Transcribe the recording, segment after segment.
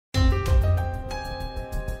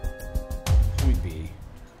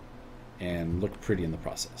and look pretty in the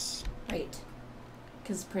process. Right.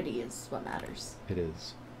 Because pretty is what matters. It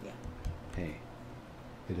is. Yeah. Hey,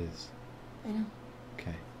 it is. I know.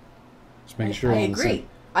 Okay. Just making sure. I agree.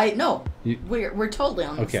 We're totally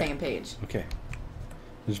on the Okay. same page. Okay.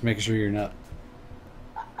 Just making sure you're not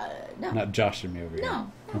No. not joshing me over here.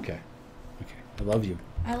 No. Okay. Okay. I love you.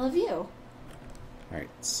 I love you. All right.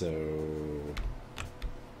 So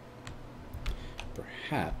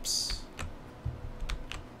perhaps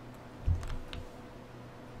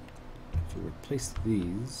if we replace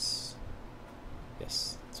these,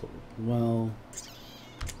 yes, that's what. Well,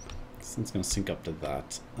 this one's gonna sync up to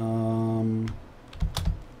that.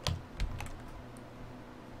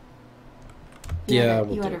 Yeah.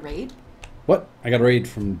 You had a raid? What? I got a raid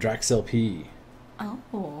from Drax LP.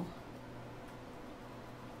 Oh.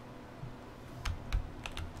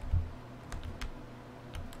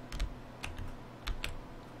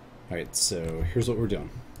 Alright, so here's what we're doing.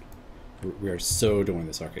 We are so doing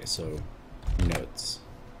this. Okay, so nodes.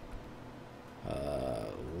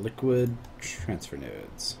 Liquid transfer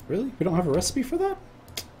nodes. Really? We don't have a recipe for that?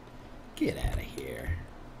 Get out of here.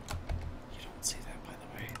 You don't say that, by the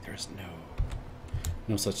way. There's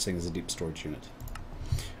no such thing as a deep storage unit.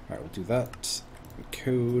 Alright, we'll do that.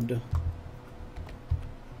 Code.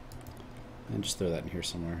 And just throw that in here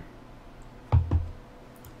somewhere.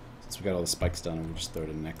 Since we got all the spikes done, we'll just throw it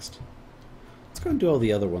in next. Let's go and do all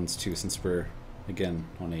the other ones too, since we're, again,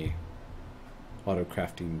 on a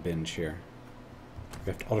auto-crafting binge here.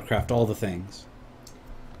 We have to auto-craft all the things.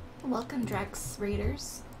 Welcome, Drax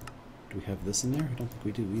Raiders. Do we have this in there? I don't think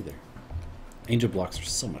we do either. Angel blocks are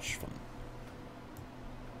so much fun.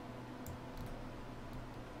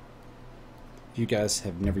 If you guys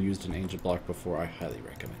have never used an angel block before, I highly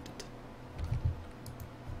recommend it.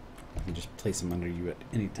 You can just place them under you at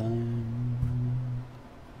any time.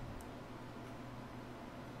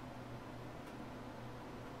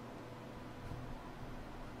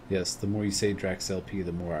 Yes, the more you say Drax LP,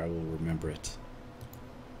 the more I will remember it.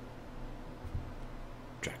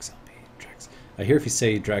 Drax LP, Drax. I hear if you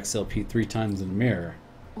say Drax LP 3 times in a mirror.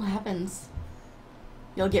 What happens?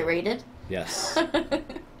 You'll get raided? Yes.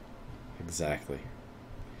 Exactly.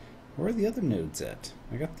 Where are the other nodes at?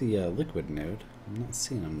 I got the liquid node. I'm not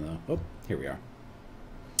seeing them though. Oh, here we are.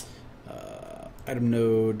 Item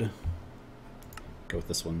node. Go with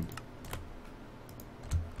this one.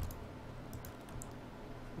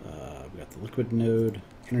 We got the liquid node,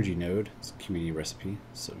 energy node. It's a QED recipe,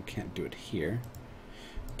 so we can't do it here.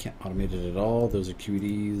 Can't automate it at all. Those are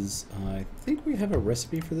QEDs. I think we have a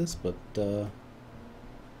recipe for this, but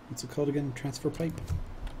what's it called again? Transfer pipe.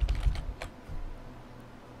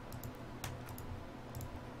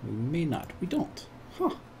 We may not. We don't.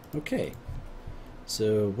 Huh. Okay.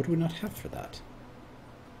 So what do we not have for that?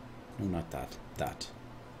 No, not that. That.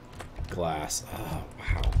 Glass. Oh,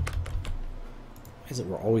 wow. Why is it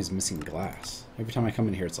we're always missing glass? Every time I come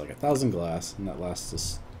in here, it's like 1,000 glass, and that lasts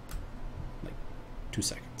us like 2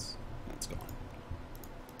 seconds. That's gone.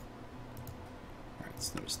 Alright,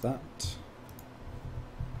 let's notice that.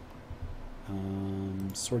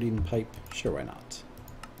 Sorting pipe. Sure, why not?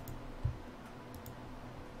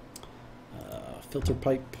 Filter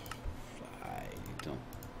pipe. I don't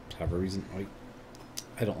have a reason. Wait,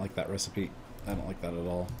 I don't like that recipe. I don't like that at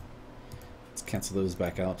all. Let's cancel those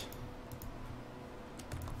back out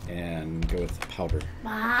and go with powder.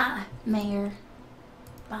 Bah, Mayor.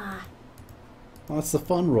 Bah. Well, that's the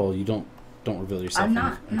fun roll. You don't reveal yourself. I'm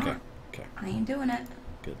not. Okay. Okay. I ain't doing it.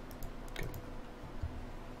 Good. Good.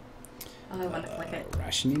 Oh, I want to click it.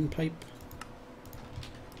 Rationing pipe.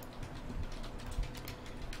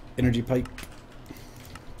 Energy pipe.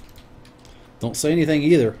 Don't say anything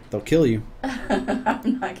either. They'll kill you.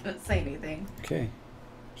 I'm not going to say anything. Okay.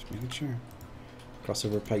 Just making sure.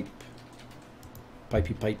 Crossover pipe.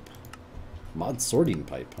 Pipey pipe. Mod sorting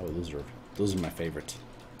pipe. Oh, those are my favorite.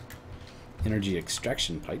 Energy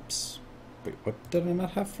extraction pipes. Wait, what did I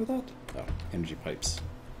not have for that? Oh, energy pipes.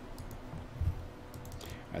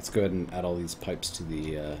 Alright, let's go ahead and add all these pipes to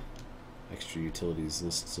the extra utilities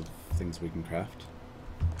lists of things we can craft.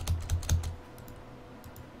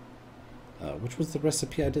 Which was the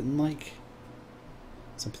recipe I didn't like?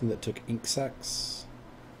 Something that took ink sacs.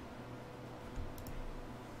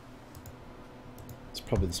 It's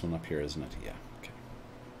probably this one up here, isn't it? Yeah, okay.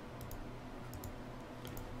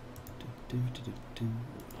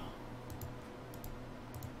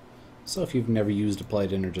 So if you've never used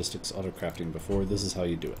Applied Energistics Autocrafting before, this is how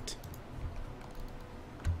you do it.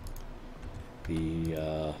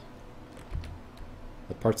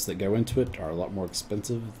 The parts that go into it are a lot more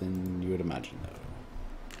expensive than you would imagine, though.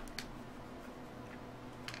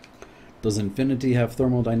 Does Infinity have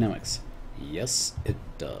thermodynamics? Yes, it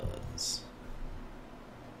does.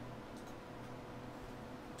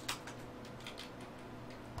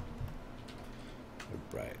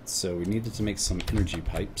 Right, so we needed to make some energy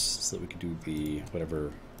pipes so that we could do the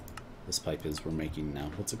whatever this pipe is we're making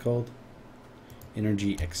now. What's it called?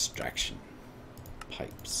 Energy extraction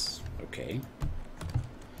pipes. Okay.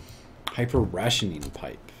 Hyper rationing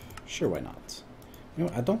pipe. Sure, why not? You know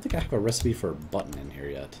what, I don't think I have a recipe for a button in here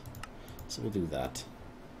yet, so we'll do that.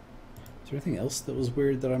 Is there anything else that was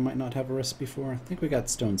weird that I might not have a recipe for? I think we got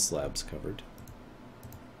stone slabs covered.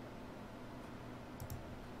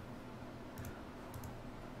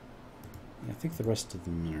 I think the rest of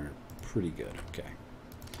them are pretty good. Okay.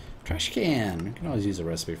 Trash can! We can always use a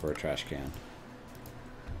recipe for a trash can.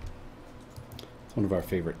 It's one of our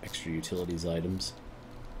favorite extra utilities items.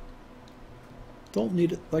 Don't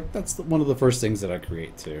need it. Like, that's one of the first things that I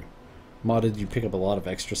create too. Modded, you pick up a lot of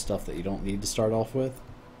extra stuff that you don't need to start off with.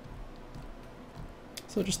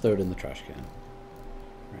 So just throw it in the trash can.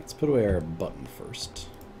 Alright, let's put away our button first.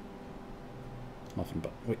 Muffin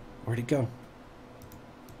button. Wait, where'd it go?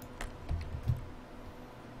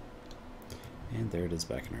 And there it is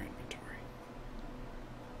back in our inventory.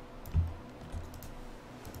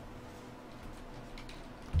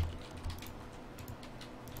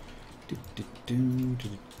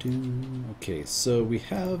 Okay, so we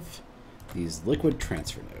have these liquid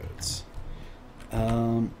transfer nodes.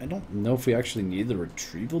 I don't know if we actually need the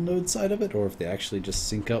retrieval node side of it, or if they actually just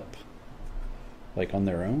sync up like on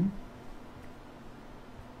their own.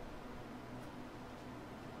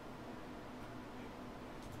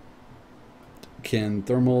 Can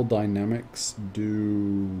thermal dynamics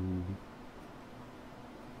do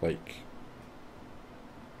like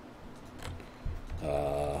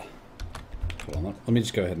hold on, let me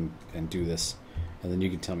just go ahead and do this, and then you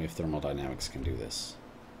can tell me if thermal dynamics can do this.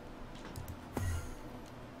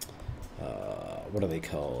 What are they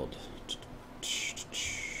called?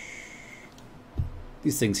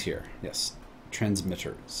 These things here, yes,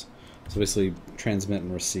 transmitters. So basically transmit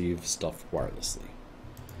and receive stuff wirelessly.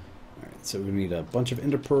 Alright, so we're going to need a bunch of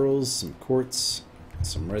ender pearls, some quartz,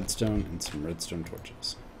 some redstone, and some redstone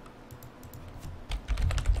torches.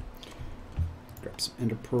 Grab some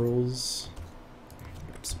ender pearls,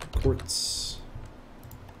 grab some quartz.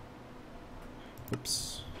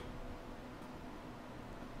 Oops.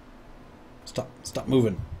 Stop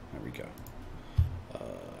moving. There we go.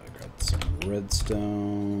 Grab some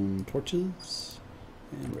redstone torches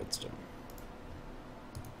and redstone.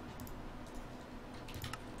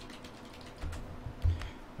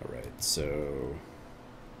 Alright, so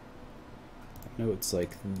I know it's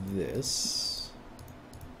like this.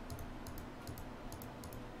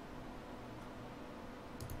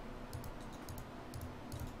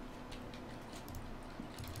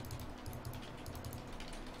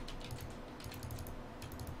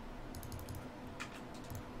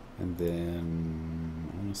 And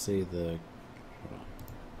then I want to say the. Hold on.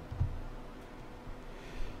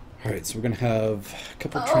 All right, so we're gonna have a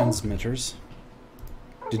couple transmitters.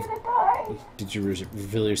 Did you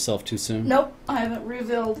reveal yourself too soon? Nope, I haven't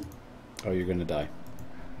revealed. Oh, you're gonna die.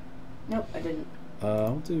 Nope, I didn't.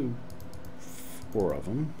 I'll do 4 of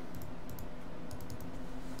them.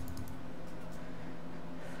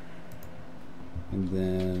 And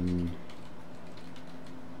then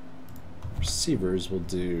receivers will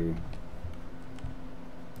do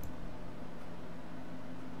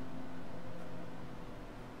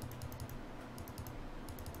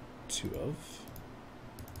 2 of.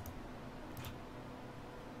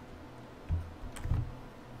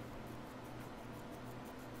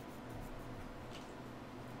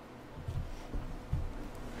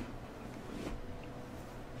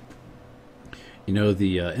 You know,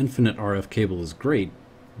 the infinite RF cable is great,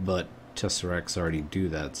 but Tesseracts already do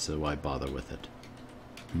that, so why bother with it?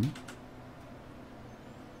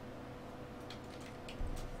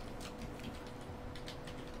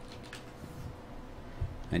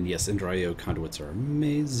 And yes, Ender IO conduits are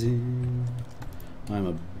amazing. I'm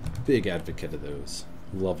a big advocate of those.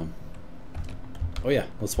 Love them. Oh yeah,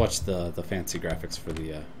 let's watch the fancy graphics for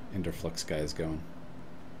the Enderflux guys going.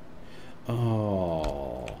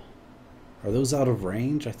 Oh, are those out of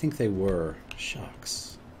range? I think they were.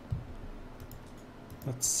 Shucks.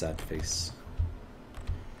 That's sad face.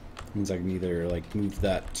 Means I can either like move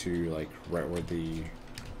that to like right where the.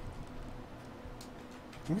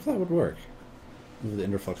 I wonder if that would work. Move the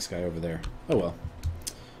Enderflux guy over there. Oh well.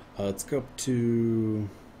 Let's go up to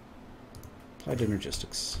applied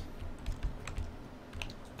energistics.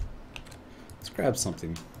 Let's grab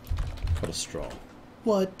something called a straw.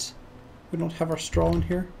 What? We don't have our straw in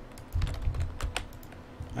here?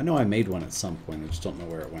 I know I made one at some point, I just don't know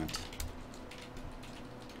where it went.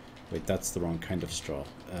 Wait, that's the wrong kind of straw.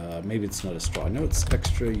 Maybe it's not a straw. I know it's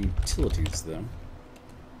extra utilities, though.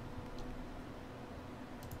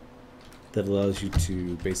 That allows you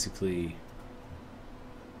to basically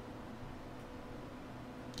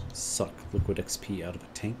suck liquid XP out of a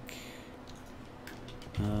tank.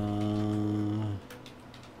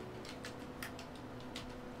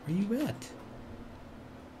 Where you at?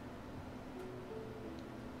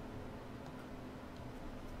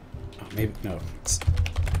 Oh, maybe, no.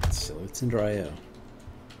 It's in Dryo.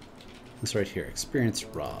 It's right here. Experience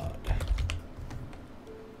rod. There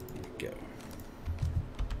we go.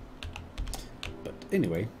 But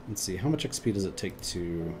anyway, let's see. How much XP does it take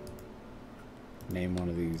to name one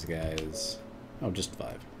of these guys? Oh, just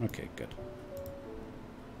 5. Okay, good.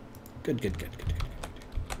 Good.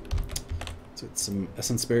 So it's some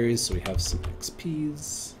essence berries, so we have some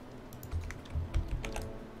XPs.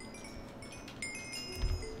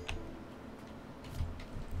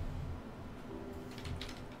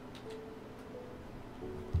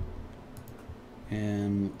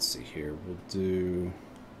 And let's see here, we'll do,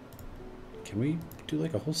 can we do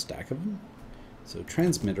like a whole stack of them? So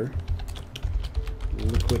transmitter,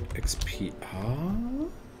 liquid XP,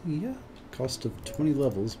 yeah, cost of 20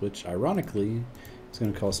 levels, which ironically is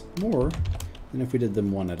going to cost more than if we did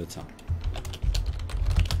them one at a time.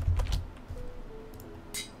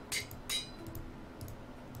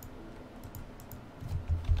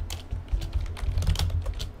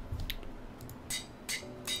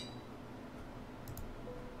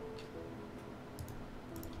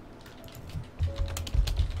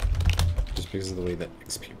 Because of the way that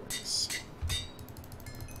XP works.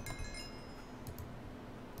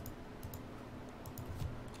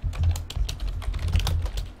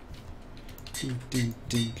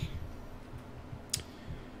 Ding.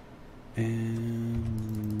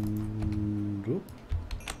 And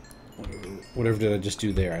whatever did I just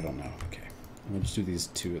do there? I don't know. Okay, I'm gonna just do these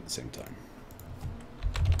two at the same time.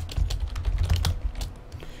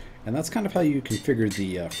 And that's kind of how you configure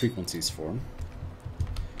the frequencies for them.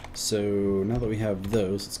 So now that we have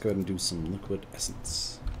those, let's go ahead and do some liquid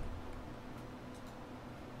essence.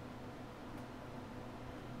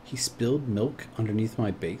 He spilled milk underneath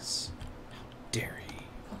my base. How dare he?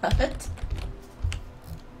 What?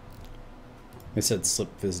 I said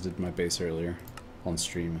Slip visited my base earlier on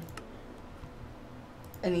stream.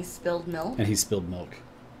 And he spilled milk? And he spilled milk.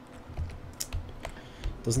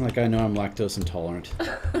 Doesn't that guy know I'm lactose intolerant?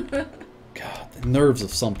 God, the nerves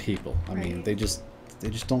of some people. I mean, they just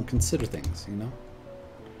don't consider things, you know?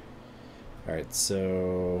 Alright,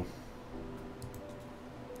 so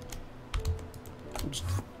I'll just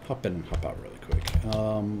hop in and hop out really quick.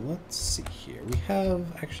 Let's see here. We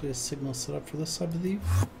have actually a signal set up for this, I believe.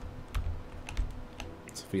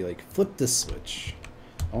 So if we like flip this switch,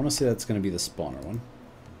 I want to say that's going to be the spawner one.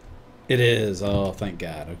 It is! Oh, thank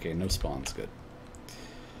God. Okay, no spawns. Good.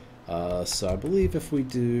 So I believe if we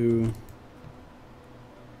do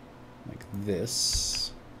like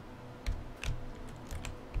this,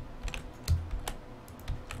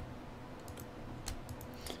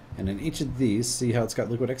 and in each of these, see how it's got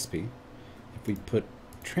liquid XP? If we put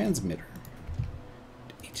transmitter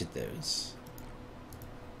to each of those,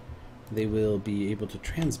 they will be able to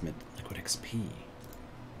transmit liquid XP.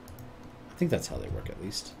 I think that's how they work, at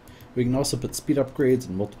least. We can also put speed upgrades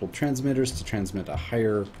and multiple transmitters to transmit a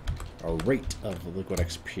higher rate of liquid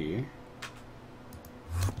XP.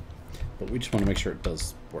 But we just want to make sure it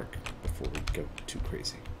does work before we go too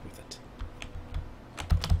crazy with it.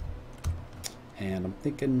 And I'm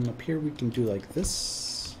thinking up here we can do like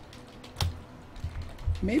this.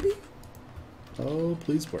 Maybe? Oh,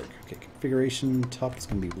 please work. Okay, configuration, top is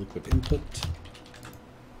going to be liquid input.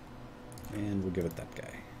 And we'll give it that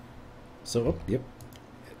guy. So, oh, yep.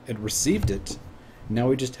 It received it. Now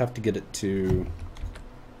we just have to get it to...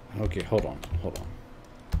 Okay, hold on.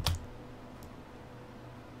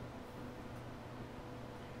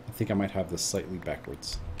 I think I might have this slightly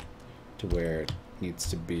backwards to where it needs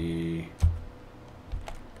to be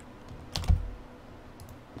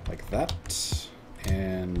like that,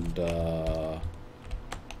 and grab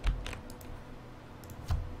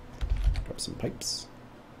some pipes.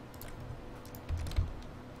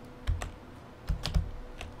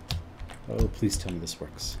 Oh, please tell me this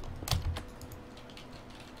works.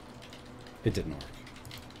 It didn't work.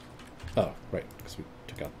 Oh, right, because we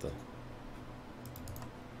took out the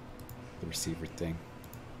receiver thing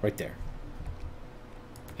right there,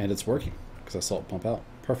 and it's working because I saw it pump out.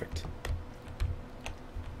 Perfect.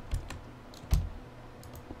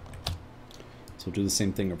 So we'll do the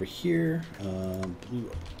same thing over here. Blue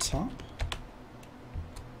up top.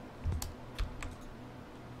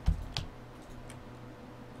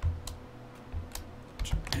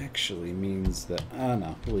 actually means that...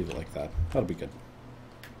 no, we'll leave it like that. That'll be good.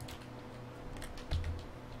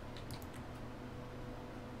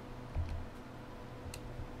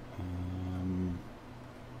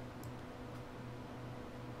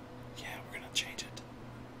 Yeah, we're going to change it.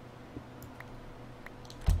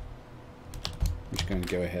 I'm just going to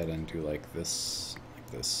go ahead and do like this,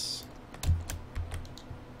 like this.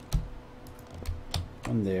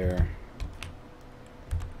 One there.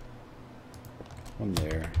 One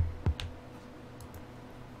there.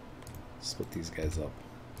 Split these guys up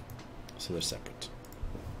so they're separate.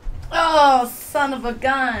 Oh, son of a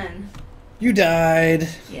gun! You died!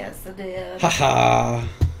 Yes, I did. Haha!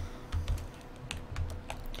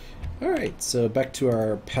 Alright, so back to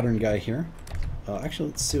our pattern guy here. Actually,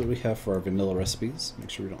 let's see what we have for our vanilla recipes.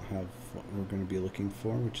 Make sure we don't have what we're going to be looking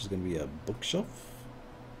for, which is going to be a bookshelf.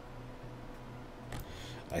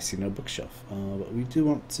 I see no bookshelf, but we do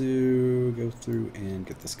want to go through and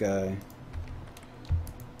get this guy,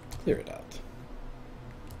 clear it out,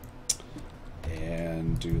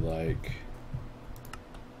 and do like,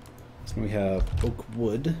 so we have oak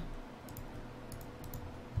wood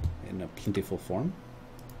in a plentiful form.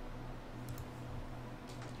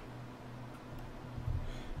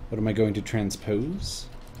 What am I going to transpose?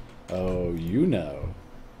 Oh, you know.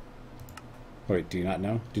 Wait, do you not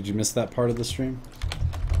know? Did you miss that part of the stream?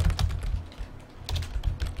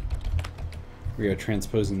 We are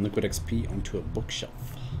transposing liquid XP onto a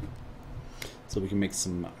bookshelf. So we can make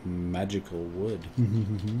some magical wood.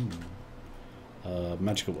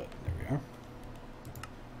 Magical wood. There we are.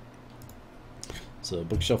 So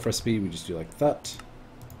bookshelf recipe, we just do like that.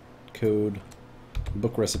 Code.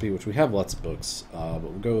 Book recipe, which we have lots of books, but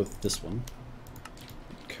we'll go with this one.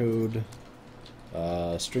 Code.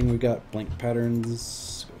 String, we got blank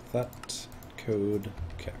patterns. Go with that. Code.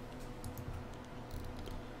 Okay.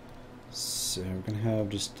 So we're going to have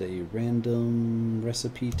just a random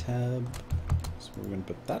recipe tab. So we're going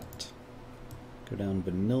to put that. Go down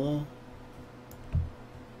vanilla.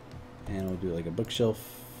 And we'll do like a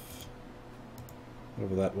bookshelf.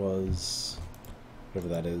 Whatever that was.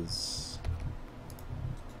 Whatever that is.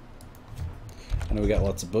 I know we got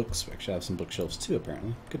lots of books. We actually have some bookshelves too,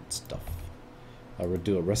 apparently. Good stuff. We'll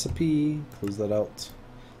do a recipe. Close that out.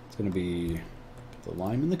 It's going to be the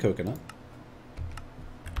lime and the coconut.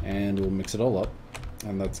 And we'll mix it all up,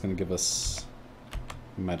 and that's going to give us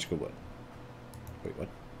magical wood. Wait, what?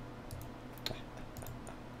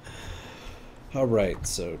 Alright,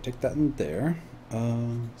 so take that in there.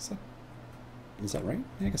 Is that right?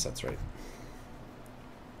 Yeah, I guess that's right.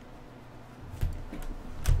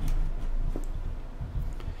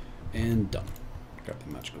 And done. Grab the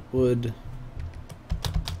magical wood.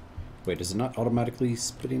 Wait, is it not automatically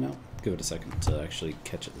spitting out? Give it a second to actually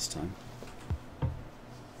catch it this time.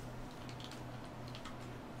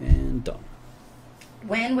 And done.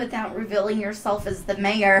 Win without revealing yourself as the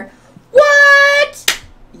mayor. What?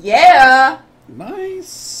 Yeah.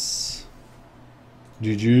 Nice.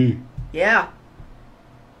 GG. Yeah.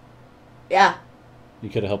 Yeah. You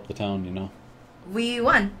could have helped the town, you know. We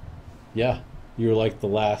won. Yeah. You were like the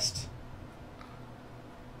last.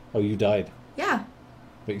 Oh, you died. Yeah.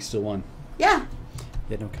 But you still won. Yeah.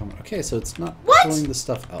 Yeah, no comment. Okay, so it's not What? pulling the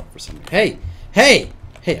stuff out for some reason. Hey! Hey!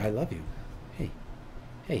 Hey, I love you. Hey.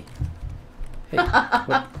 Hey. Hey.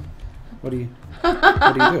 What are you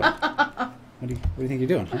doing? What do you think you're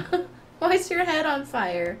doing, huh? Why is your head on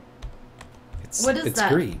fire? What is it's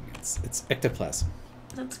that? green. It's ectoplasm.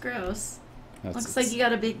 That's gross. That's, Looks like you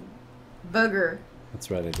got a big booger.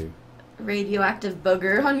 That's right, I do. Radioactive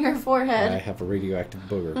booger on your forehead. I have a radioactive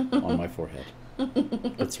booger on my forehead.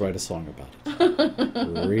 Let's write a song about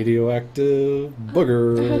it. Radioactive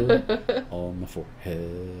booger on my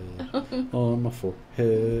forehead. On my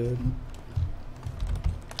forehead.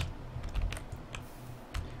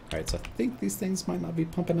 Alright, so I think these things might not be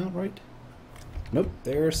pumping out right. Nope,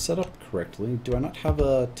 they're set up correctly. Do I not have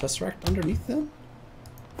a tesseract underneath them?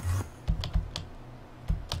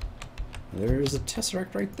 There's a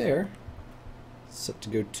tesseract right there. Set to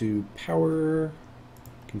go to power,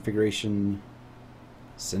 configuration,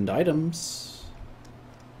 send items.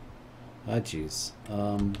 Ah, jeez.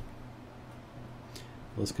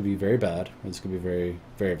 This could be very bad, or this could be very,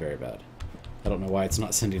 very, very bad. I don't know why it's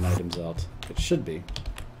not sending items out. It should be.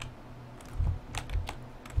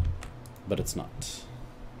 But it's not.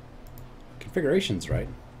 Configuration's right.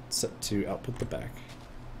 It's set to output the back.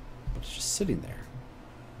 But it's just sitting there.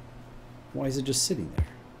 Why is it just sitting there?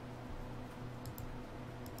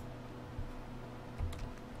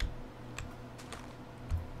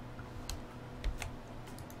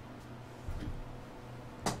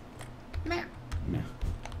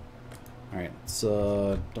 Alright,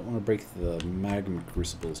 don't want to break the magma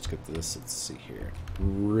crucibles to get this. Let's see here.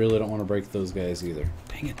 Really don't want to break those guys either.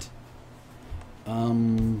 Dang it.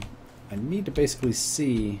 I need to basically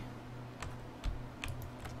see.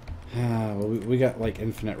 Well, we got like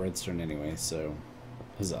infinite redstone anyway, so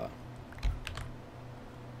huzzah.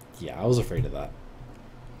 Yeah, I was afraid of that.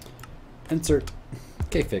 Insert.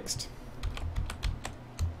 Okay, fixed.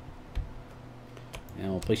 And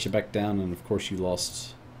we'll place you back down, and of course you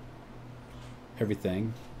lost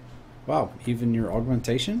everything. Wow, even your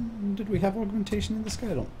augmentation? Did we have augmentation in this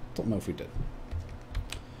guy? I don't know if we did.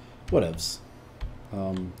 Whatevs.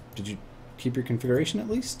 Did you keep your configuration at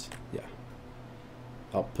least? Yeah.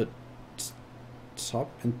 Output top,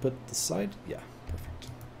 input the side? Yeah, perfect.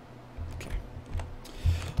 Okay.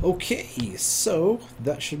 Okay, so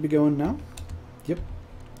that should be going now. Yep.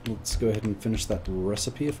 Let's go ahead and finish that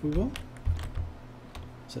recipe if we will.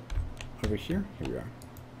 Is it over here? Here we are.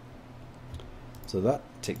 So that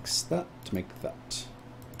takes that to make that.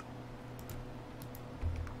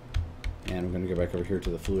 And we're going to go back over here to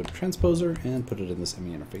the fluid transposer and put it in this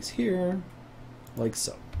ME interface here, like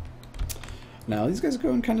so. Now these guys are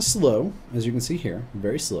going kind of slow, as you can see here,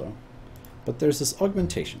 very slow. But there's this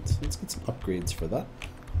augmentation, so let's get some upgrades for that.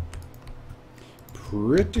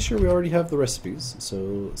 Pretty sure we already have the recipes, so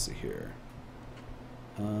let's see here.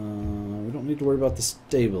 We don't need to worry about the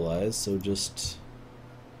stabilize, so just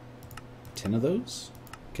 10 of those.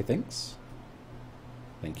 Okay, thanks.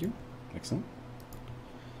 Thank you. Excellent.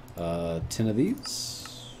 10 of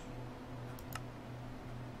these.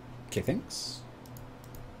 Okay, thanks.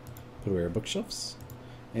 Put away our bookshelves.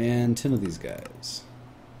 And 10 of these guys.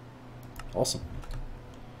 Awesome.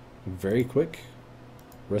 Very quick.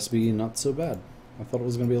 Recipe not so bad. I thought it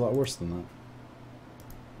was going to be a lot worse than that.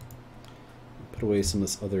 Put away some of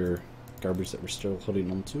this other garbage that we're still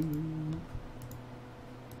holding on to. And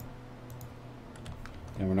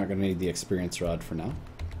we're not going to need the experience rod for now.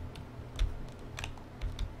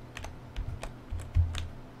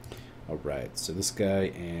 Alright, so this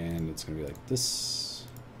guy, and it's going to be like this,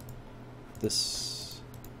 this,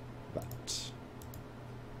 that.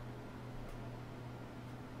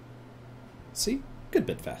 See? Good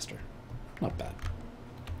bit faster. Not bad.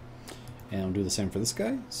 And we'll do the same for this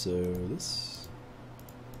guy. So this,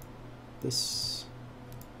 this,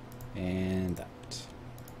 and that.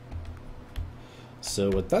 So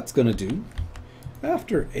what that's going to do,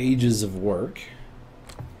 after ages of work,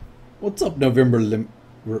 what's up, November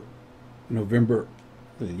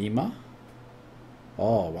Lima?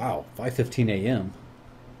 Oh, wow, 5:15 a.m.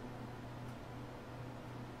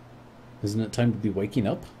 Isn't it time to be waking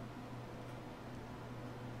up?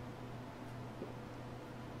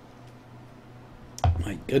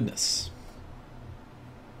 My goodness.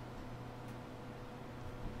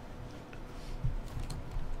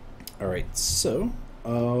 All right, so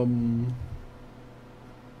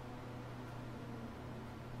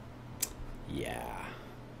yeah,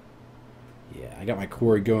 I got my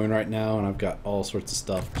quarry going right now, and I've got all sorts of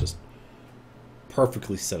stuff just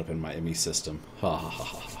perfectly set up in my ME system. Ha ha ha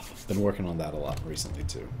ha. Been working on that a lot recently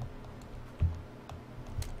too.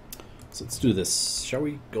 So let's do this, shall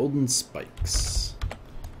we? Golden spikes,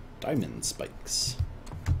 diamond spikes.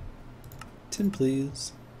 10,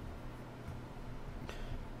 please.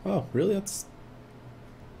 Oh, really? That's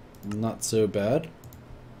not so bad.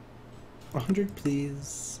 100,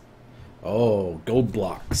 please. Oh, gold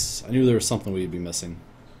blocks. I knew there was something we'd be missing.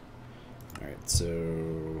 Alright,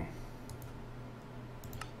 so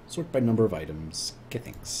sort by number of items. Okay,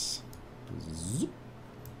 thanks. Zoop.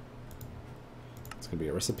 It's going to be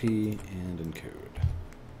a recipe and encode.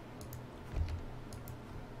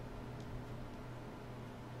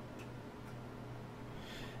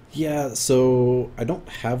 Yeah, so I don't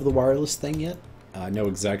have the wireless thing yet. I know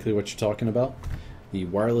exactly what you're talking about. The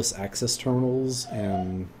wireless access terminals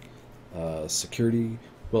and security.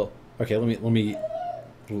 Well, okay, let me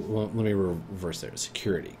reverse there.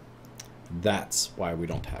 Security. That's why we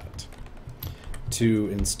don't have it. To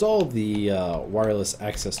install the wireless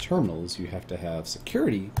access terminals, you have to have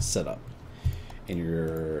security set up in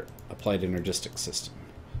your applied energistic system.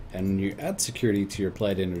 And when you add security to your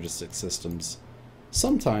applied energistic systems,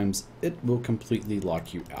 sometimes it will completely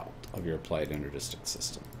lock you out of your applied energistic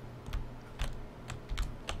system.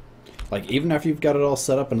 Like, even after you've got it all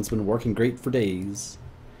set up and it's been working great for days,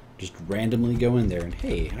 just randomly go in there and,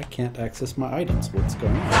 hey, I can't access my items. What's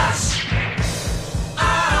going on?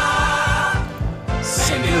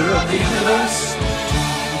 Center of the universe.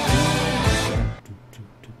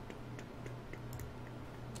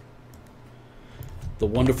 The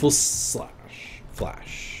wonderful Flash.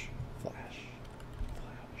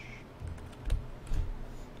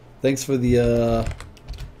 Thanks for the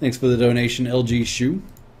donation, LG Shoe.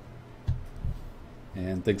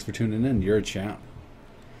 And thanks for tuning in. You're a champ.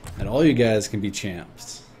 And all you guys can be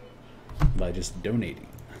champs by just donating.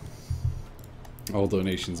 All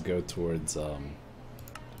donations go towards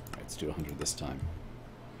let's do 100 this time.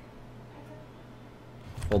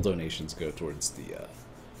 All donations go towards the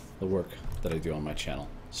work that I do on my channel,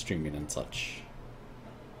 streaming and such.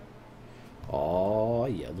 Oh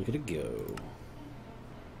yeah, look at it go.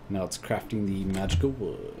 Now it's crafting the magical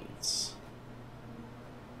woods.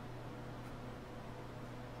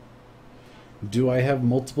 Do I have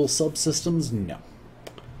multiple subsystems? No.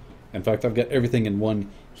 In fact, I've got everything in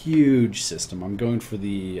one huge system. I'm going for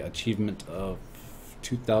the achievement of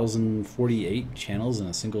 2048 channels in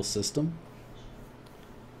a single system.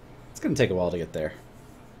 It's going to take a while to get there.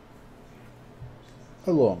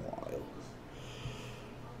 A long while.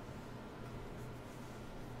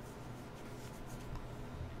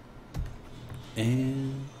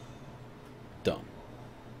 And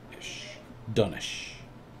done-ish. Done-ish.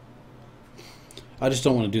 I just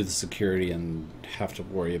don't want to do the security and have to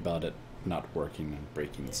worry about it not working and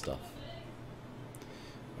breaking stuff.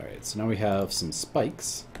 Alright, so now we have some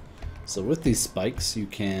spikes. So with these spikes you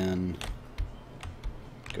can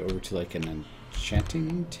go over to like an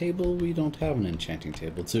enchanting table. We don't have an enchanting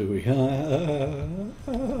table, do we?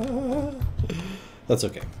 That's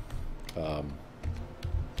okay.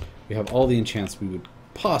 We have all the enchants we would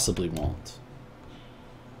possibly want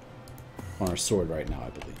on our sword right now,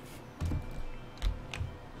 I believe.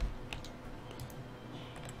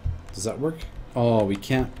 Does that work? Oh, we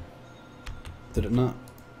can't. Did it not?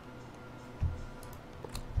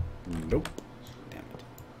 Nope. Damn it.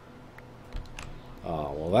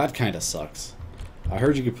 Oh, well that kind of sucks. I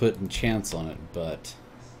heard you could put enchants on it, but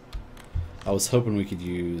I was hoping we could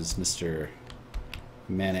use Mr.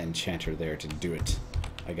 Mana Enchanter there to do it.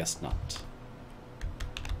 I guess not.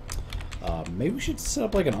 Maybe we should set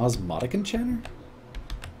up like an osmotic enchanter?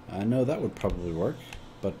 I know that would probably work,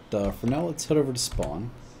 but for now let's head over to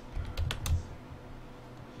spawn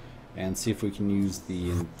and see if we can use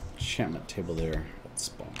the enchantment table there at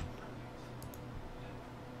spawn.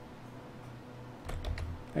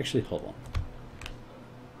 Actually, hold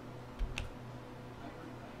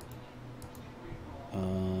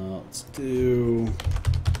on. Let's do...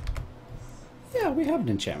 Yeah, we have an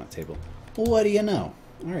enchantment table. What do you know?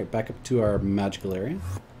 Alright, back up to our magical area.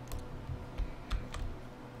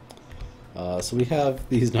 So we have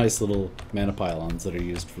these nice little mana pylons that are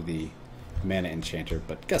used for the mana enchanter,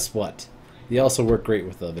 but guess what? They also work great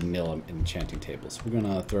with the vanilla enchanting tables. We're going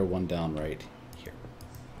to throw one down right here.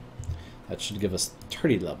 That should give us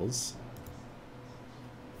 30 levels.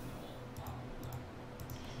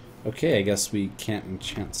 Okay, I guess we can't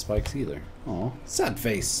enchant spikes either. Aw, sad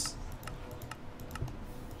face.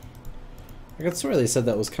 I could swear they said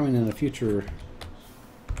that was coming in a future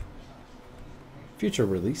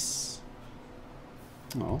release.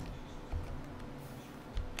 Oh.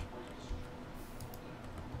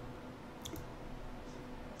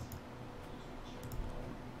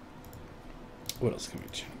 What else can we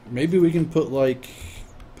enchant? Maybe we can put it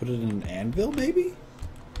in an anvil, maybe?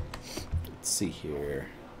 Let's see here.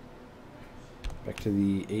 Back to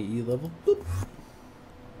the AE level. Boop.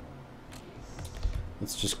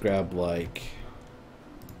 Let's just grab like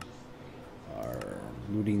our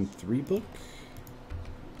looting 3 book.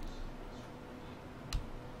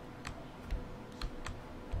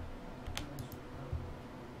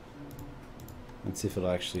 And see if it'll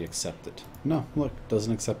actually accept it. No, look,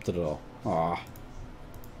 doesn't accept it at all. Ah.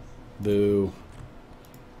 Boo.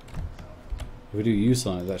 If we do use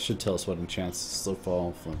on it, that should tell us what enchants slow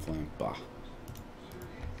fall, flim flam, bah.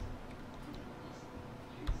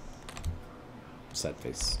 Sad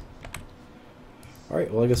face.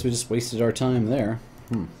 Alright, well I guess we just wasted our time there.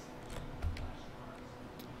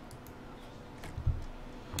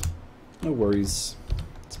 No worries.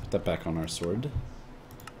 Let's put that back on our sword.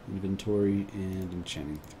 Inventory and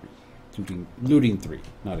enchanting 3. Looting 3,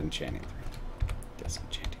 not enchanting 3. Guess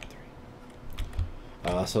enchanting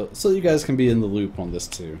 3. So you guys can be in the loop on this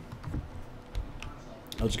too.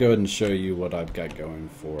 I'll just go ahead and show you what I've got going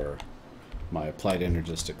for my applied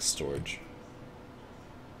energistic storage.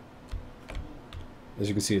 As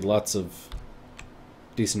you can see, lots of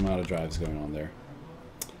decent amount of drives going on there.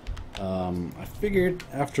 I figured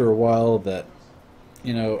after a while that,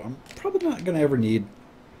 you know, I'm probably not going to ever need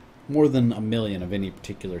more than 1 million of any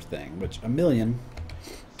particular thing, which 1 million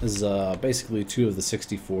is basically 2 of the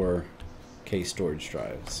 64K storage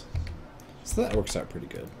drives. So that works out pretty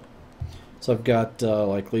good. So I've got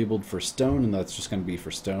like labeled for stone, and that's just going to be for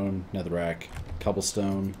stone, netherrack,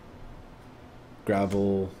 cobblestone,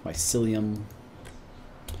 gravel, mycelium,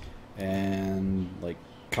 and like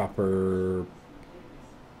copper,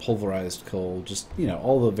 pulverized coal, just, you know,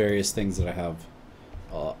 all the various things that I have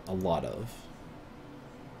a lot of.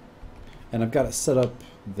 And I've got it set up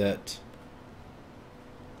that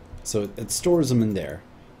so it stores them in there,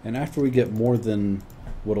 and after we get more than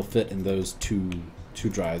what'll fit in those two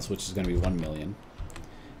drives, which is going to be 1 million,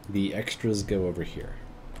 the extras go over here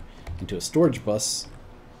into a storage bus,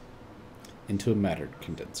 into a matter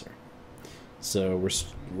condenser. So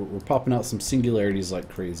we're popping out some singularities like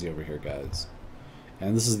crazy over here, guys.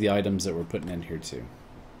 And this is the items that we're putting in here too.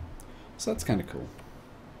 So that's kind of cool.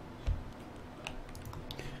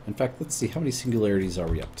 In fact, let's see, how many singularities are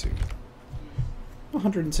we up to?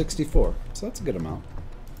 164, so that's a good amount.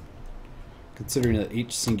 Considering that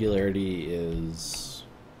each singularity is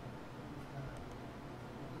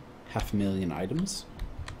 500,000 items.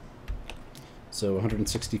 So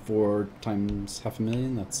 164 times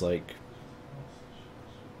 500,000, that's like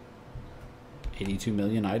 82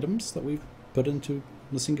 million items that we've put into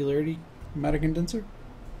the singularity matter condenser.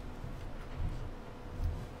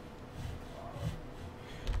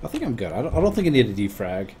 I think I'm good. I don't think I need a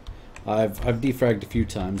defrag. I've defragged a few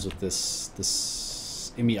times with this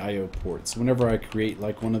MEIO ports. Whenever I create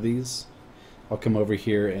like one of these, I'll come over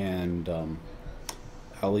here and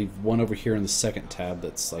I'll leave one over here in the second tab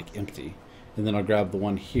that's like empty, and then I'll grab the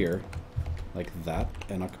one here like that,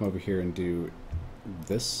 and I'll come over here and do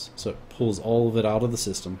this, so it pulls all of it out of the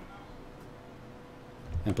system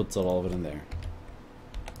and puts all of it in there.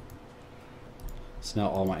 So now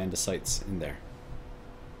all my andesite's in there.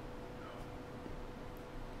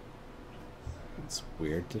 It's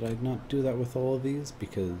weird. Did I not do that with all of these?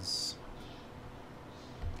 Because,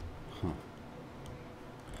 not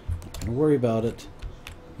gonna worry about it.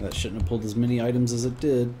 That shouldn't have pulled as many items as it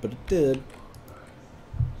did, but it did.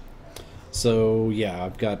 So yeah,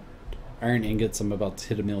 I've got iron ingots I'm about to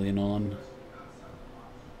hit 1 million on.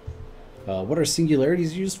 What are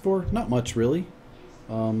singularities used for? Not much, really.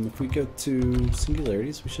 If we go to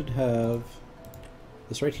singularities, we should have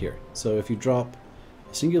this right here. So if you drop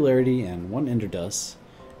a singularity and 1 ender dust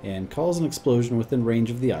and cause an explosion within range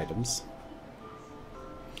of the items,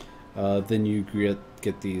 then you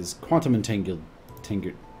get these quantum entangled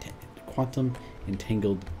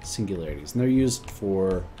singularities, and they're used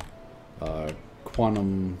for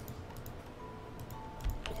quantum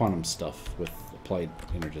stuff with applied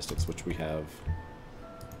energistics, which we have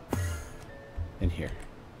in here.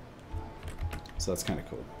 So that's kind of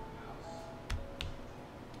cool.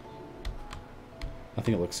 I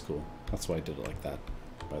think it looks cool. That's why I did it like that,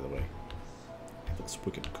 by the way. It looks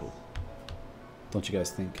wicked cool. Don't you guys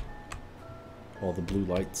think? All the blue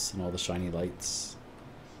lights and all the shiny lights,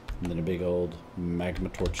 and then a big old magma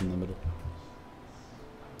torch in the middle.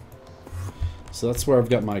 So that's where I've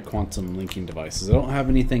got my quantum linking devices. I don't have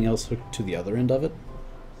anything else hooked to the other end of it,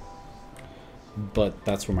 but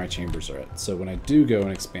that's where my chambers are at. So when I do go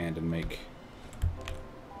and expand and make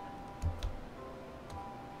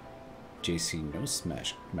JC no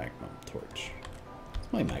smash magnum torch.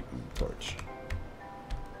 It's my magnum torch.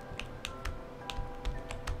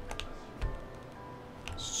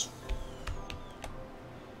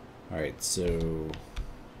 Alright, so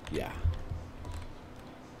yeah.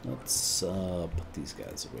 Let's put these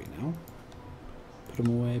guys away now. Put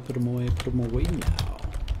them away, put them away, put them away now.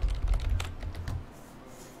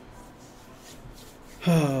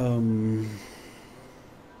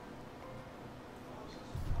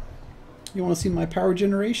 You want to see my power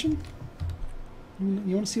generation?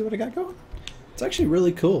 You want to see what I got going? It's actually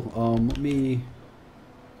really cool. Let me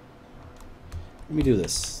do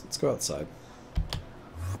this. Let's go outside.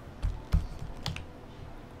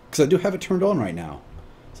 Because I do have it turned on right now.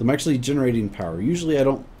 So I'm actually generating power. Usually I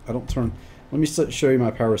don't turn. Let me show you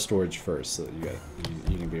my power storage first, so that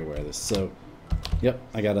you can be aware of this. So, yep,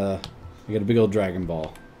 I got a big old Dragon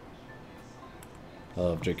Ball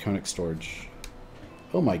of Draconic storage.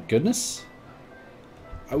 Oh my goodness!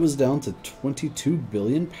 I was down to 22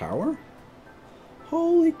 billion power.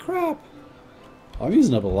 Holy crap! I'm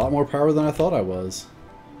using up a lot more power than I thought I was.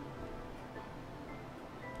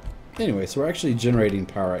 Anyway, so we're actually generating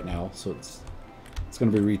power right now, so it's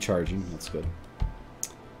going to be recharging. That's good.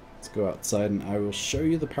 Let's go outside and I will show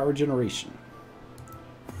you the power generation.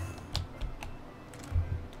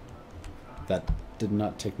 That did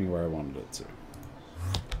not take me where I wanted it to. There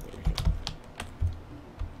we go.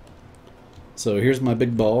 So here's my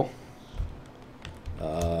big ball.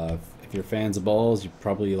 If you're fans of balls, you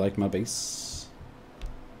probably like my base.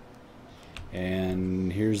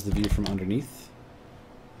 And here's the view from underneath.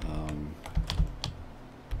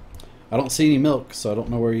 I don't see any milk, so I don't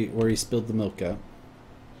know where he spilled the milk at.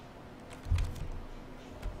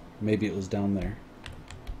 Maybe it was down there.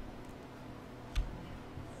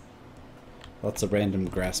 Lots of random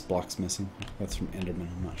grass blocks missing. That's from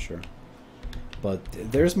Enderman, I'm not sure. But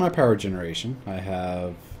there's my power generation. I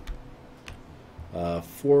have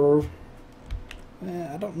 4...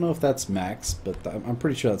 I don't know if that's max, but I'm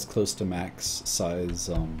pretty sure that's close to max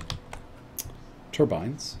size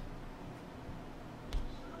turbines.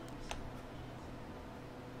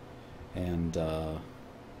 And I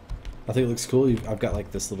think it looks cool. I've got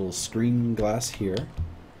like this little screen glass here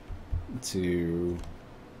to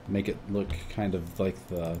make it look kind of like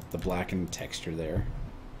the blackened texture there,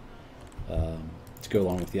 to go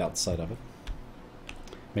along with the outside of it.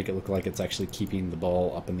 Make it look like it's actually keeping the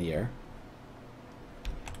ball up in the air.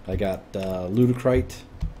 I got ludicrite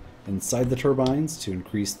inside the turbines to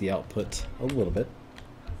increase the output a little bit.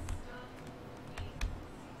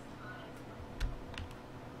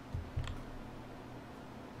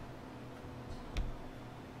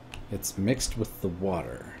 It's mixed with the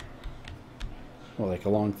water. Well, like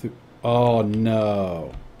along through... Oh,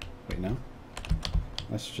 no. Wait, no?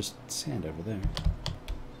 That's just sand over there.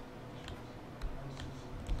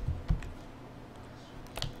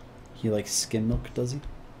 He likes skim milk, does he?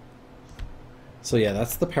 So yeah,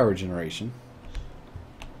 that's the power generation.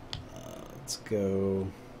 Let's go...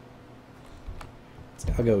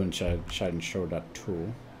 I'll go and shine and show that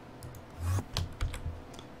tool.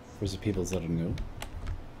 There's the peoples that are new.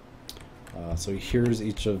 So here's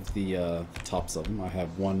each of the tops of them. I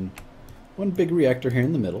have one big reactor here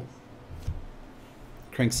in the middle.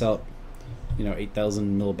 Cranks out,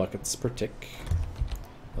 8,000 millibuckets per tick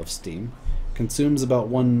of steam. Consumes about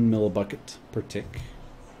 1 millibucket per tick.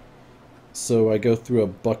 So I go through a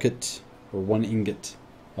bucket or 1 ingot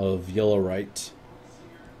of yellowite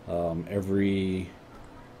every.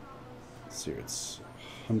 Let's see, it's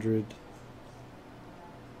 100.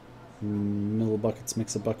 Millibuckets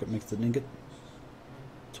makes a bucket, makes an ingot.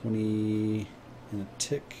 20 in a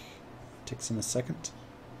tick. Ticks in a second.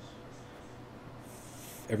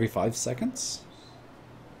 Every 5 seconds?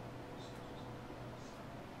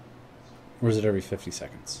 Or is it every 50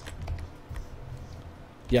 seconds?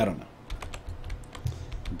 Yeah, I don't know.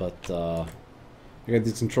 But I got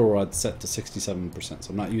these control rods set to 67%, so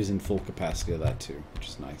I'm not using full capacity of that too, which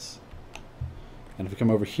is nice. And if we come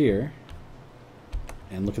over here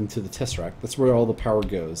and look into the tesseract, that's where all the power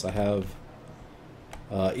goes. I have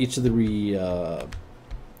each of the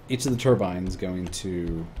turbines going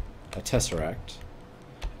to a tesseract,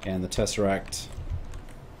 and the tesseract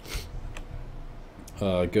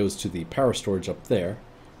goes to the power storage up there,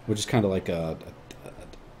 which is kind of like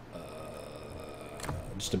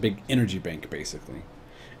just a big energy bank basically.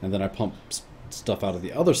 And then I pump stuff out of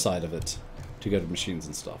the other side of it to go to machines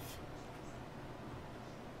and stuff.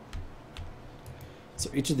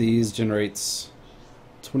 So each of these generates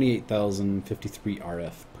 28,053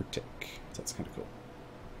 RF per tick. So that's kind of cool.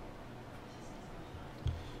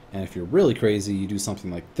 And if you're really crazy, you do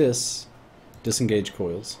something like this, disengage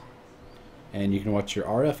coils, and you can watch your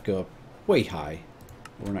RF go up way high.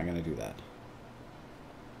 We're not going to do that.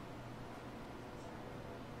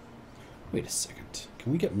 Wait a second.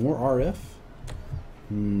 Can we get more RF?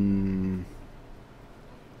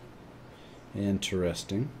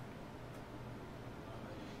 Interesting.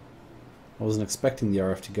 I wasn't expecting the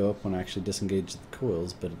RF to go up when I actually disengaged the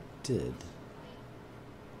coils, but it did.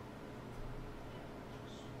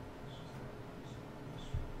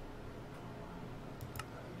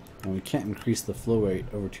 And we can't increase the flow rate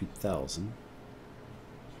over 2,000.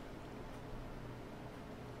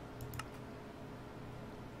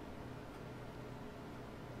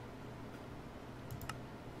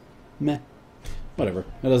 Meh. Whatever.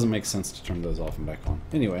 It doesn't make sense to turn those off and back on.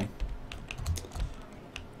 Anyway,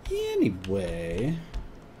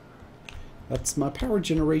 that's my power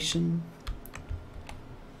generation.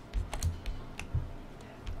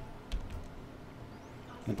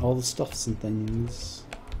 And all the stuffs and things.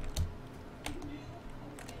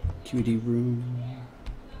 QED room.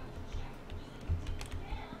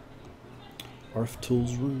 ARF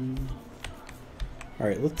tools room.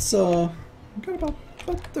 Alright, let's we've got about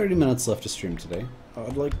 30 minutes left to stream today.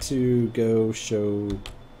 I'd like to go show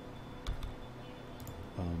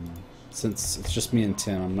since it's just me and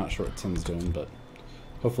Tim, I'm not sure what Tim's doing, but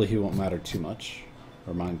hopefully he won't matter too much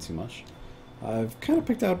or mind too much. I've kind of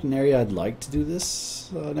picked out an area I'd like to do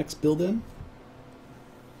this next build in.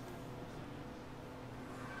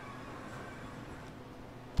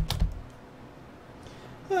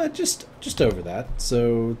 Just over that.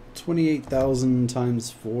 So 28,000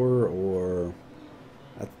 times 4, or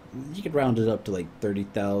you could round it up to like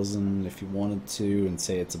 30,000 if you wanted to, and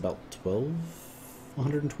say it's about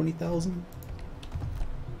 120,000.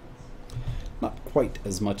 Not quite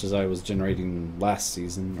as much as I was generating last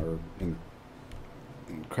season, or in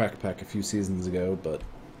Crack Pack a few seasons ago, but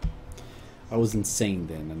I was insane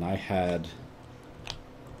then, and I had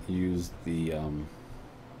used the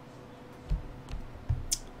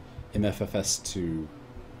MFFS to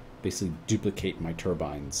basically duplicate my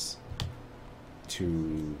turbines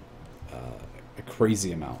to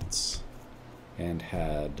crazy amounts, and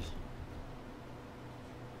had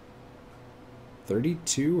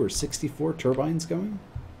 32 or 64 turbines going.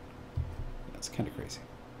 That's kind of crazy.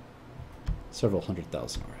 Several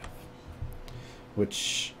 100,000 RF.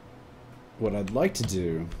 Which, what I'd like to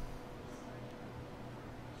do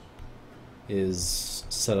is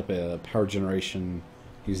set up a power generation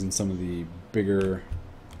using some of the bigger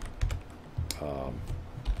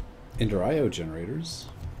Ender IO generators.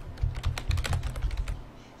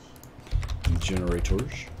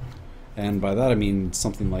 And by that I mean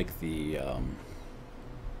something like the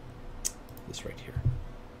this right here.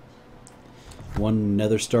 One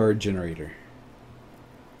Nether Star generator.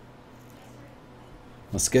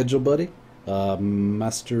 My schedule, buddy.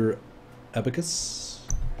 Master Abacus.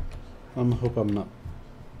 Hope I'm not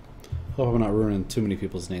ruining too many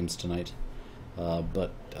people's names tonight.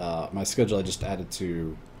 But my schedule I just added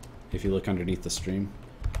to, if you look underneath the stream,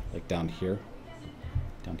 like down here,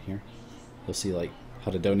 you'll see like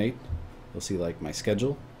how to donate. You'll see like my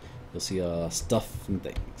schedule. You'll see stuff and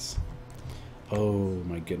things. Oh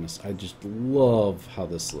my goodness, I just love how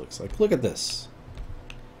this looks. Like, look at this.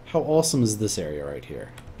 How awesome is this area right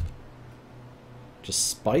here? Just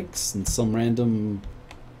spikes and some random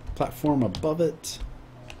platform above it.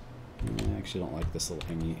 I actually don't like this little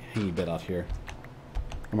hangy bit out here.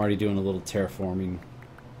 I'm already doing a little terraforming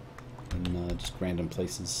in just random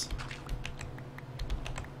places.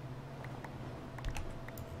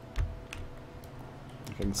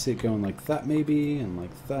 I can see it going like that maybe, and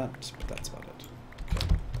like that, but that's about it. Okay.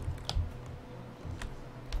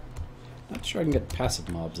 Not sure I can get passive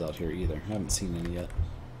mobs out here either. I haven't seen any yet.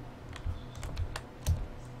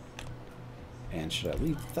 And should I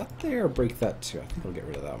leave that there or break that too? I think I'll get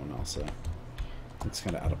rid of that one also. It's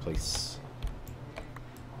kind of out of place.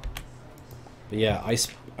 But yeah, ice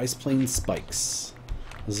plane spikes.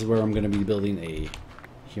 This is where I'm going to be building a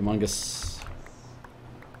humongous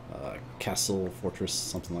castle, fortress,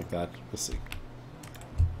 something like that. We'll see.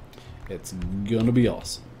 It's gonna be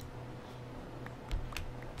awesome.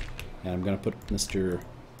 And I'm gonna put Mr.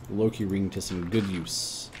 Loki Ring to some good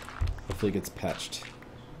use. Hopefully it gets patched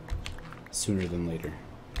sooner than later.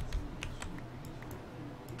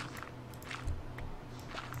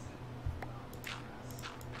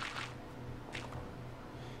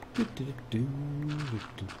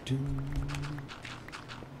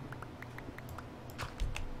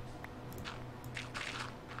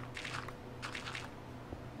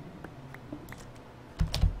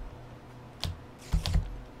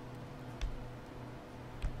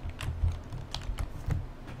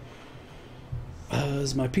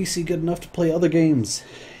 Is my PC good enough to play other games?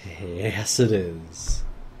 Yes, it is.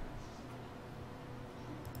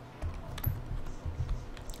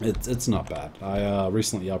 It's not bad. I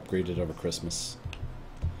recently upgraded over Christmas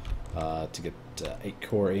to get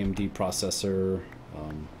 8-core AMD processor,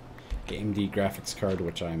 AMD graphics card,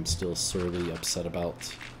 which I'm still sorely upset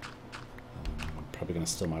about. I'm probably going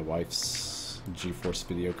to steal my wife's GeForce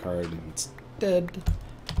video card instead,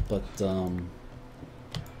 but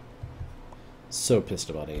so pissed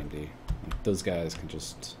about AMD. Like, those guys can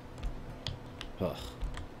just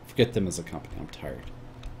forget them as a company. I'm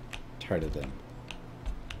tired of them.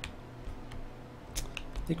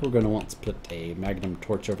 I think we're going to want to put a magnum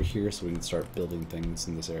torch over here so we can start building things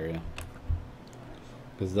in this area,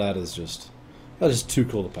 because that is just too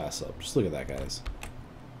cool to pass up. Just look at that, guys.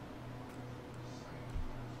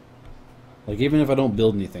 Like, even if I don't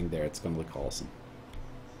build anything there, it's going to look awesome.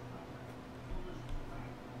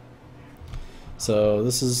 So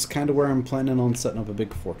this is kind of where I'm planning on setting up a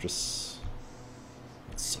big fortress.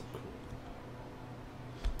 It's so cool.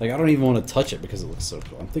 Like, I don't even want to touch it because it looks so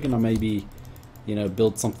cool. I'm thinking I maybe, you know,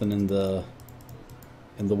 build something in the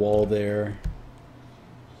wall there.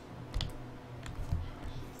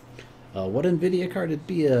 What NVIDIA card? It'd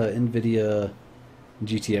be a NVIDIA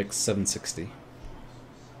GTX 760.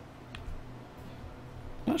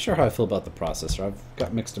 Not sure how I feel about the processor. I've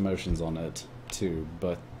got mixed emotions on it too,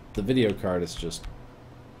 but the video card is just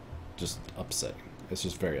upsetting. It's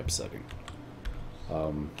just very upsetting.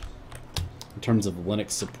 In terms of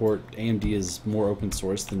Linux support, AMD is more open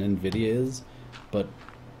source than NVIDIA is, but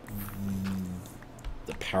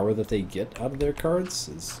the power that they get out of their cards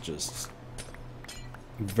is just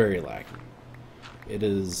very lacking. It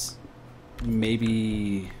is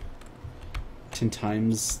maybe 10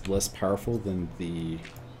 times less powerful than the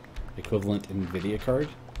equivalent NVIDIA card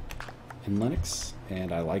in Linux,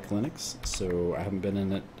 and I like Linux, so I haven't been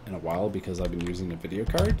in it in a while because I've been using a video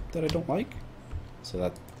card that I don't like. So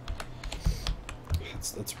that's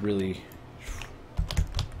really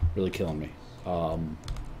killing me.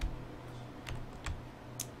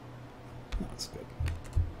 That's good.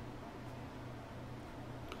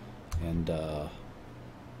 And the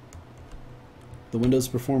Windows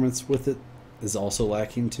performance with it is also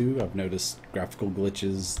lacking too. I've noticed graphical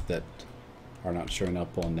glitches that are not showing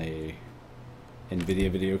up on a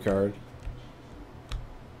NVIDIA video card.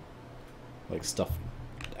 Like stuff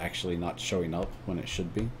actually not showing up when it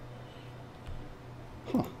should be.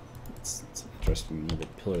 Huh. That's an interesting little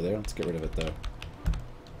pillar there. Let's get rid of it though.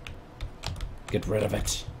 Get rid of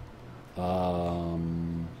it.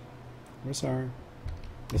 Where's our... I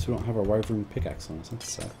guess we don't have our wyvern pickaxe on us. That's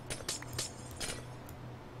sad.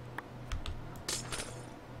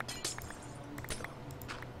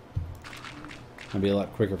 It'd be a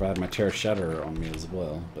lot quicker if I had my Terra Shatter on me as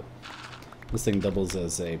well, but this thing doubles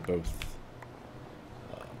as a both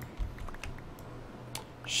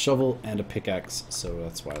shovel and a pickaxe, so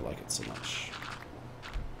that's why I like it so much.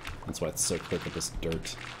 That's why it's so quick with this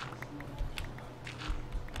dirt.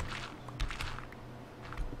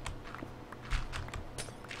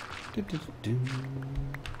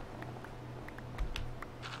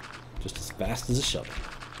 Just as fast as a shovel.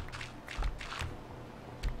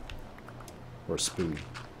 Or a spoon.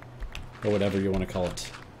 Or whatever you want to call it.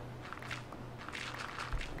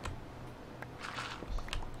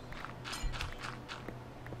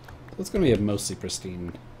 So it's going to be a mostly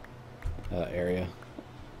pristine area.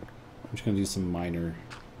 I'm just going to do some minor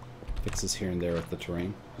fixes here and there with the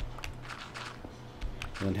terrain.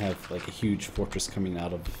 And then have like a huge fortress coming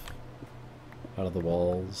out of the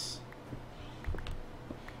walls.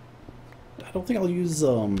 I don't think I'll use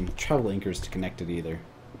travel anchors to connect it either.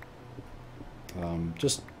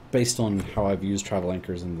 Just based on how I've used travel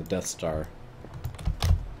anchors in the Death Star.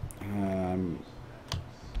 I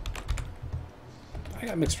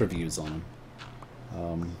got mixed reviews on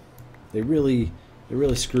them. They really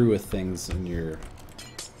screw with things in your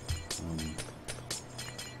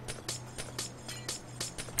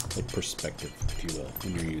like perspective, if you will,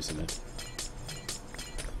 when you're using it.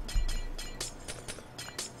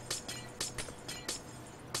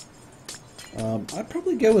 I'd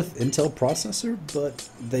probably go with Intel processor, but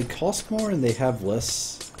they cost more and they have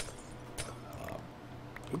less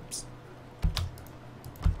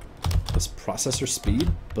less processor speed,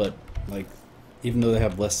 but like even though they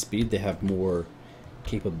have less speed, they have more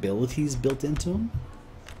capabilities built into them.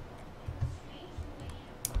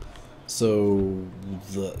 So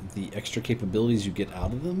the extra capabilities you get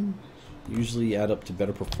out of them usually add up to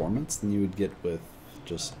better performance than you would get with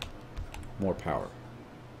just more power.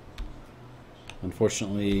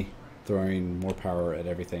 Unfortunately, throwing more power at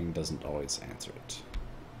everything doesn't always answer it.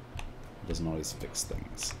 It doesn't always fix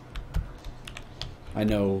things. I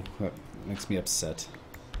know that makes me upset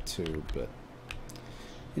too, but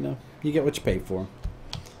you know, you get what you pay for.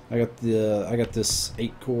 I got this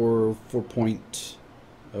 8-core 4.0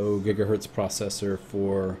 gigahertz processor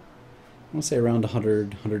for, I want to say around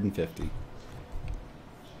 150.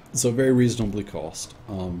 So very reasonably cost.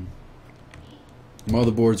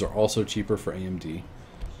 Motherboards are also cheaper for AMD.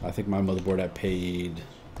 I think my motherboard I paid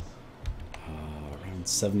around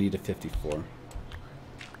 70 to 54.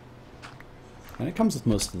 And it comes with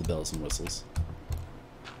most of the bells and whistles.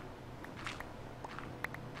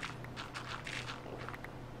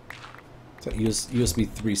 So USB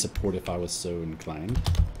 3 support if I was so inclined.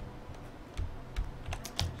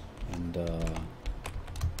 And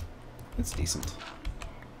it's decent.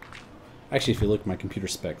 Actually, if you look, my computer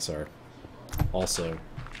specs are also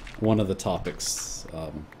one of the topics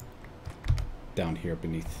down here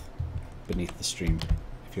beneath the stream,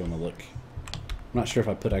 if you want to look. I'm not sure if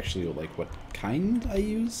I put actually like what kind I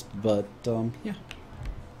use, but yeah,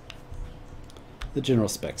 the general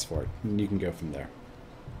specs for it, and you can go from there.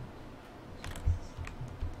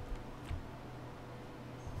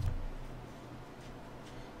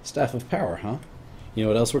 Staff of Power, huh? You know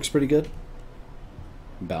what else works pretty good?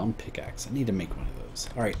 Bound pickaxe. I need to make one of those.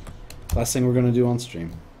 Alright, last thing we're going to do on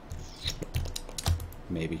stream.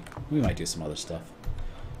 Maybe. We might do some other stuff.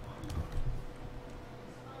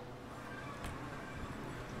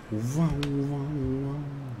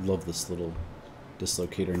 Love this little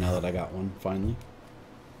dislocator now that I got one, finally.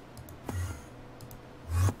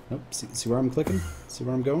 Nope, see where I'm clicking? See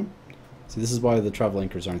where I'm going? See, this is why the travel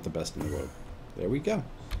anchors aren't the best in the world. There we go.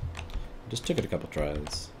 Just took it a couple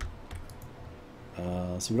tries.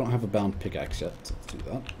 So we don't have a bound pickaxe yet, so let's do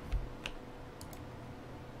that.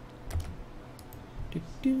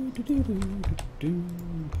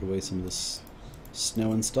 Put away some of this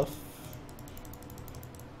snow and stuff.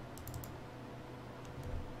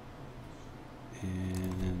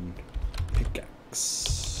 And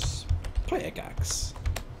pickaxe. Pickaxe.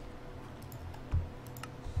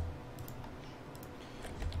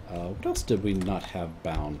 What else did we not have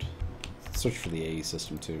bound? Let's search for the AE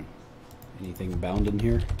system too. Anything bound in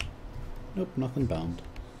here? Nope, nothing bound.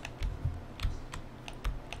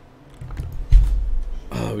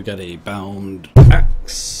 We got a bound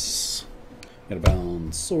axe. Got a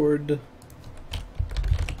bound sword.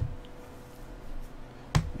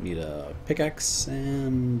 We need a pickaxe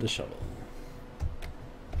and a shovel.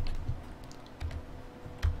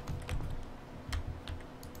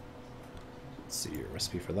 Let's see your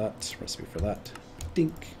recipe for that. Recipe for that.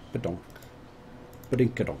 Dink, badonk,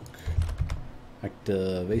 badink-a-donk.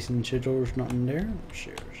 Activation schedule's not in there.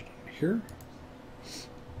 Shares here.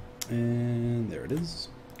 And there it is.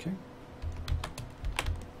 Okay. I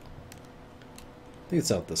think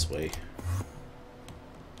it's out this way.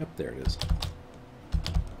 Yep, there it is.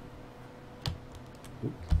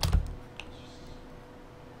 Oop.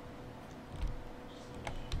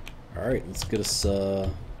 Alright, let's get us one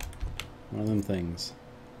of them things.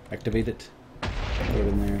 Activate it. Put it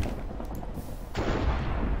in there.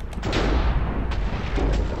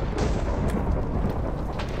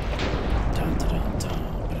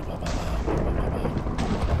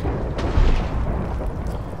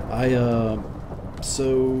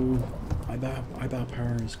 So iBow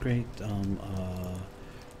power is great.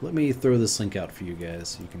 Let me throw this link out for you guys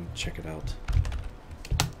so you can check it out.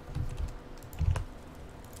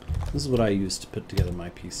 This is what I use to put together my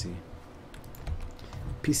PC.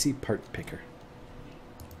 PC part picker.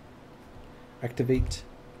 Activate.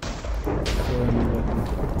 Throw in the weapon.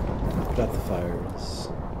 Put out the fires.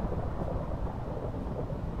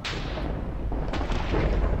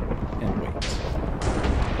 And wait.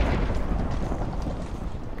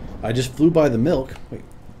 I just flew by the milk. Wait,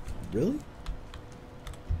 really?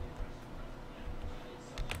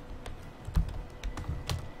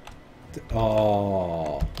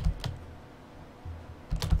 Oh.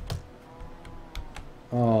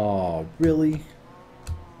 Oh, really?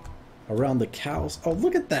 Around the cows? Oh,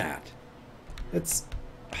 look at that. It's...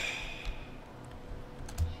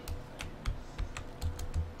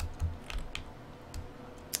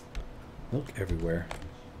 Milk everywhere.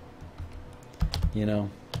 You know,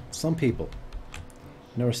 some people.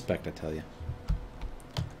 No respect, I tell you.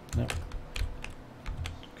 No. What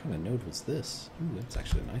kind of node was this? Ooh, that's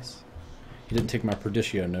actually nice. He didn't take my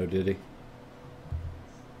Perdicio node, did he?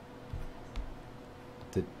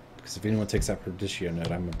 Because if anyone takes that Perdicio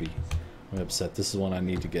node, I'm upset. This is one I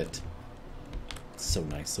need to get. It's so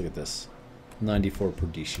nice. Look at this. 94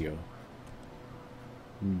 Perdicio.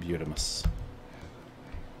 Beautimus.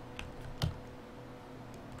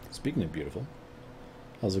 Speaking of beautiful,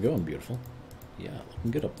 how's it going, beautiful? Yeah,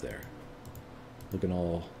 looking good up there. Looking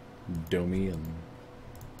all domey and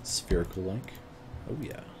spherical like. Oh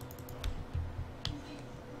yeah.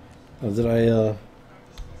 Oh, did I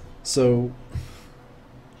so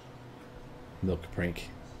milk prank.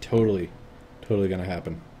 Totally gonna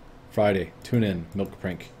happen. Friday, tune in, milk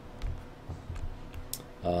prank.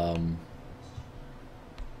 One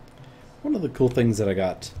of the cool things that I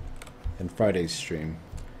got in Friday's stream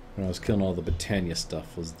when I was killing all the Britannia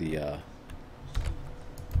stuff was the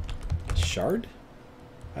shard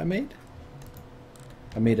I made.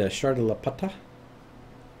 I made a shard de la pata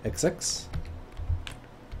XX.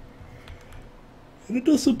 And it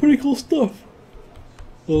does some pretty cool stuff.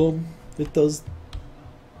 It does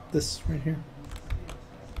this right here.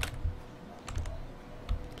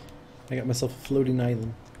 I got myself a floating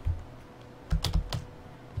island.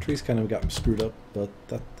 Trees kind of got screwed up, but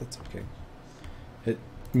that's okay. It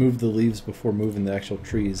moved the leaves before moving the actual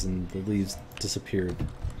trees, and the leaves disappeared.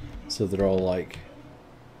 So they're all like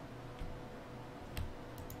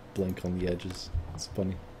blank on the edges. It's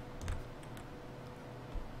funny.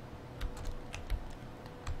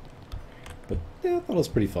 But yeah, I thought it was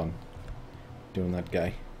pretty fun doing that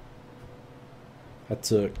guy. That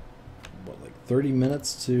took, what, like 30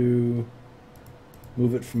 minutes to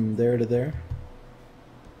move it from there to there?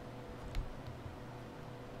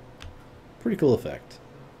 Pretty cool effect.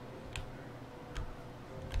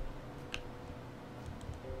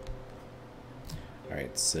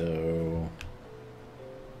 Alright, so...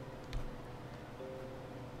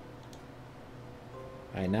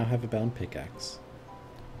 I now have a bound pickaxe.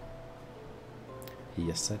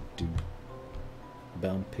 Yes, I do.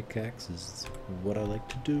 Bound pickaxe is what I like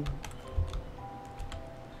to do.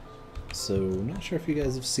 So, not sure if you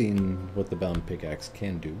guys have seen what the bound pickaxe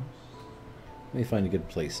can do. Let me find a good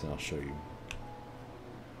place and I'll show you.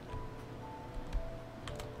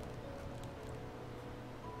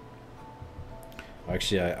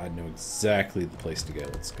 Actually, I know exactly the place to go.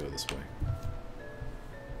 Let's go this way.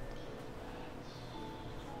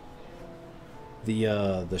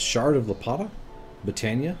 The shard of Lapata,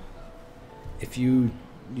 Botania. If you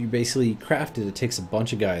basically craft it, it takes a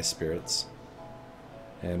bunch of Gaia spirits,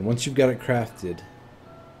 and once you've got it crafted,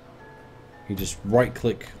 you just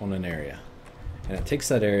right-click on an area, and it takes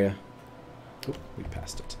that area. Oh, we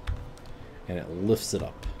passed it, and it lifts it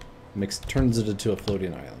up, turns it into a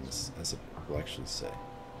floating island, as it will actually say.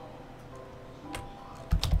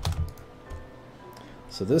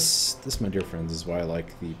 So this, my dear friends, is why I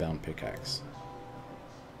like the bound pickaxe.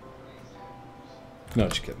 No,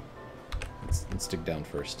 just kidding. Let's dig down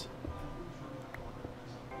first.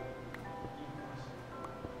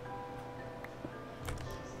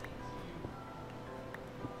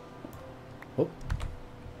 Oh.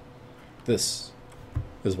 This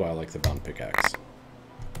is why I like the bound pickaxe.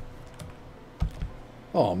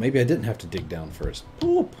 Oh, maybe I didn't have to dig down first.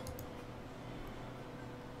 Boop!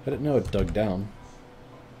 I didn't know it dug down.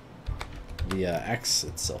 The axe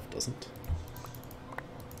itself doesn't.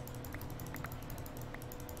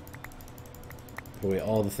 Put away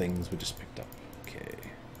all the things we just picked up. Okay.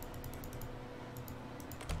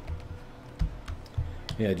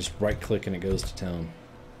 Yeah, just right click and it goes to town.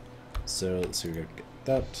 So let's see, we're gonna get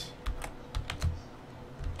that.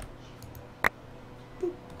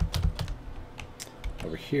 Boop.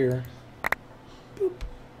 Over here. Boop.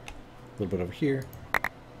 A little bit over here.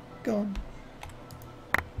 Gone.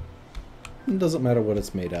 It doesn't matter what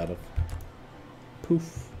it's made out of.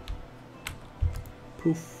 Poof.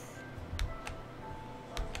 Poof.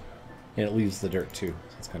 And it leaves the dirt too.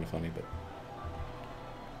 It's kind of funny, but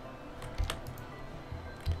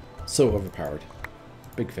so overpowered.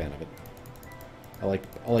 Big fan of it. I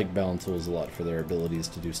like bound tools a lot for their abilities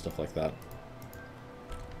to do stuff like that.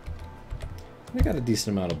 They got a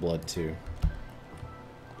decent amount of blood too.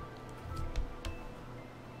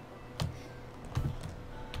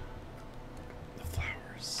 The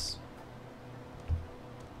flowers.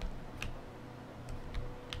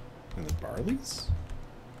 And the barleys?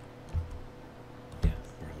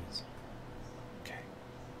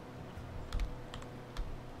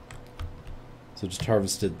 So just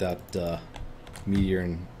harvested that meteor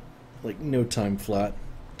in like no time flat.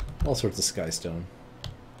 All sorts of skystone.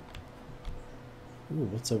 Ooh,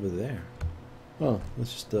 what's over there? Oh,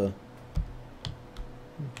 that's just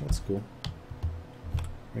that's cool.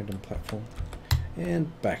 Random platform.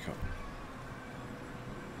 And back home.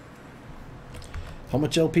 How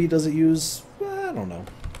much LP does it use? Well, I don't know.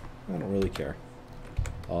 I don't really care.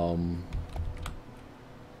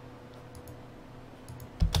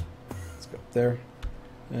 There,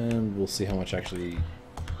 and we'll see how much actual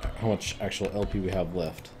LP we have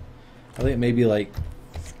left. I think maybe like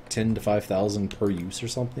 10 to 5,000 per use or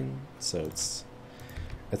something. So it's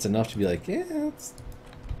enough to be like, yeah, it's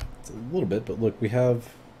a little bit. But look, we have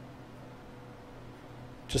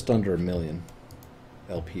just under 1 million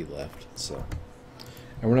LP left. So,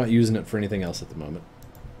 and we're not using it for anything else at the moment.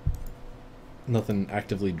 Nothing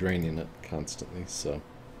actively draining it constantly. So.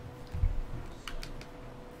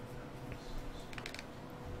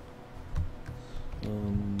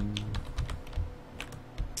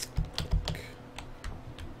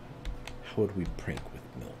 How would we prank with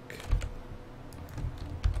milk?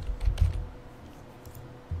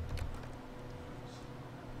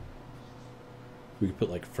 We could put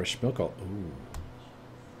like fresh milk all. Ooh.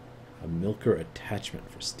 A milker attachment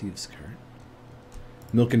for Steve's cart.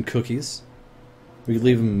 Milk and cookies. We could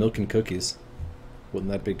leave him milk and cookies.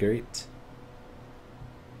 Wouldn't that be great?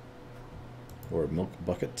 Or a milk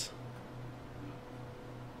bucket.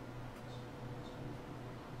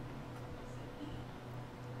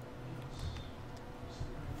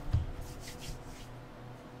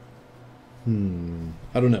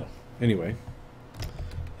 I don't know. Anyway,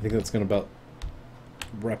 I think that's going to about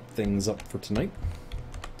wrap things up for tonight.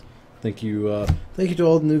 Thank you to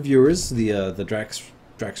all the new viewers, the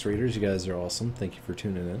Drax Raiders. You guys are awesome. Thank you for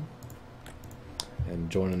tuning in and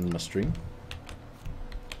joining my stream.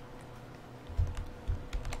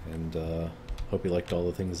 And hope you liked all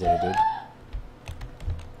the things that I did.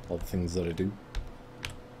 All the things that I do.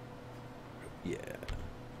 Yeah.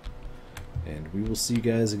 And we will see you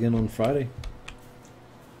guys again on Friday.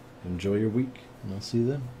 Enjoy your week, and I'll see you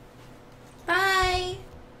then.